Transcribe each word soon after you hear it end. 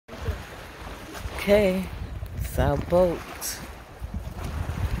Okay, it's our boat.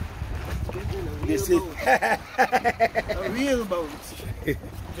 This is a real boat.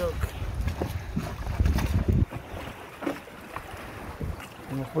 Joke.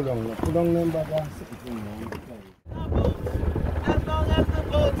 Put on them back and sit in. As long as the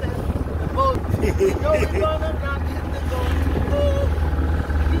boat is the boat, you're gonna not hit the boat.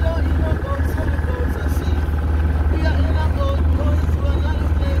 You know, boats, some boats are safe. We are in a boat going to another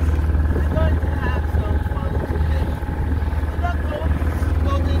place. We're going to have some fun today. We're not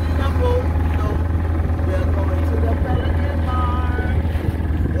going in a boat, no. We are going to the Pelican Bar.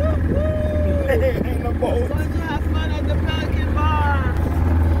 In a boat. We're going to have fun at the Pelican Bar.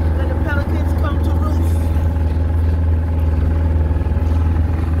 When the pelicans come to roost.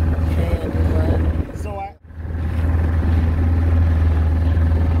 Okay, everyone. So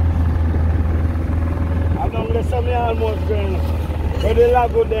I don't listen me almost going. But the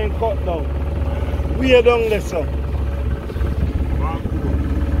lago then cut down. We don't listen.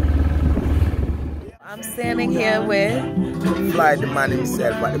 I'm standing here with Fly the man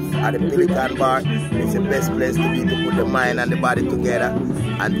himself at the Pelican Bar. It's the best place to be, to put the mind and the body together,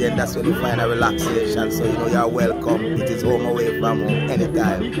 and then that's when you find a relaxation. So you know you're welcome. It is home away from home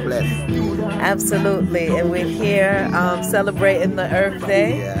anytime. Bless. absolutely, and we're here celebrating the Earth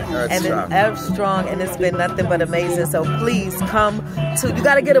Day. Yeah, Earth and Strong. Earth Strong, and it's been nothing but amazing. So please come to. You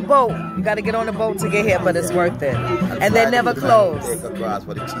got to get a boat. You got to get on a boat to get here, but it's worth it. And they never close. Take across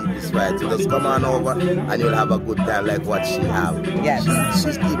for the cheapest ride. So just come on over, and you'll have a good time like what she have. Yes.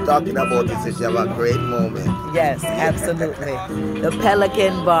 She's keep talking about it, so she have a great moment. Yes, absolutely. The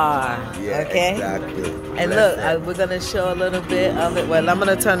Pelican Bar. Yeah, okay. exactly. And look, we're gonna show a little bit of it. Well, I'm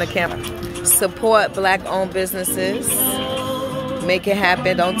gonna turn the camera. Support Black-owned businesses. Make it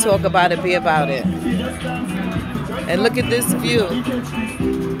happen. Don't talk about it. Be about it. And look at this view.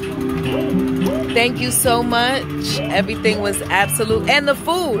 Thank you so much. Everything was absolute. And the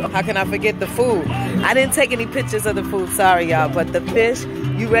food. How can I forget the food? I didn't take any pictures of the food. Sorry, y'all. But the fish,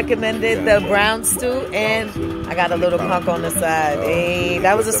 you recommended the brown stew. And I got a little punk on the side. Hey,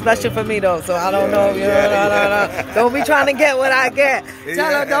 that was a special for me, though. So I don't know. No. Don't be trying to get what I get.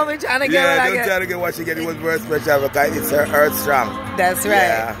 Tell her, don't be trying to get what I get. Don't try to get what she get. It was very special because it's her Earth Strong. That's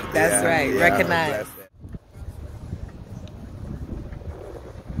right. That's right. Yeah, Recognize.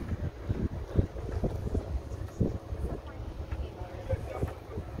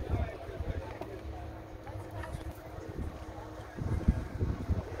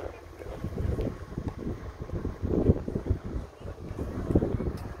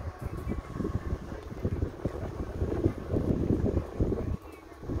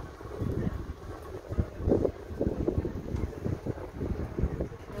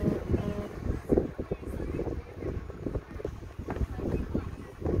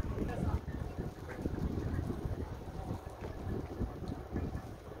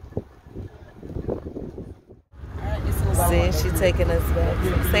 See, she's taking us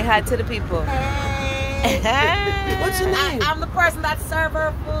back. Say hi to the people. Hey. What's your name? I'm the person that served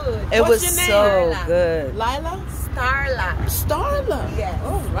her food. It What's was your name? so good. Lila? Starla. Starla? Yes.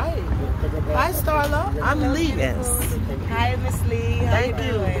 All right. Hi, Starla. I'm Lee. Yes. Hi, Miss Lee. How Thank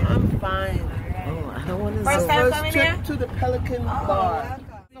you. doing? I'm fine. Oh, I don't want to First zoom. time First coming trip here? to the Pelican Bar.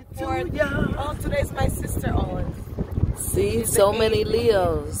 Oh, today's my sister owns. See, so many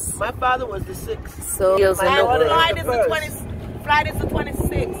Leos. My father was the 6th. So Leos in the And world. Friday's the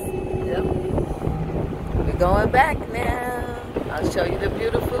 26th. Yep. We're going back now. I'll show you the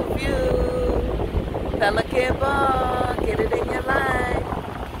beautiful view. Pelican Bar, get it in your life.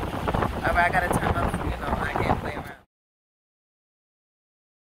 All right, I gotta turn.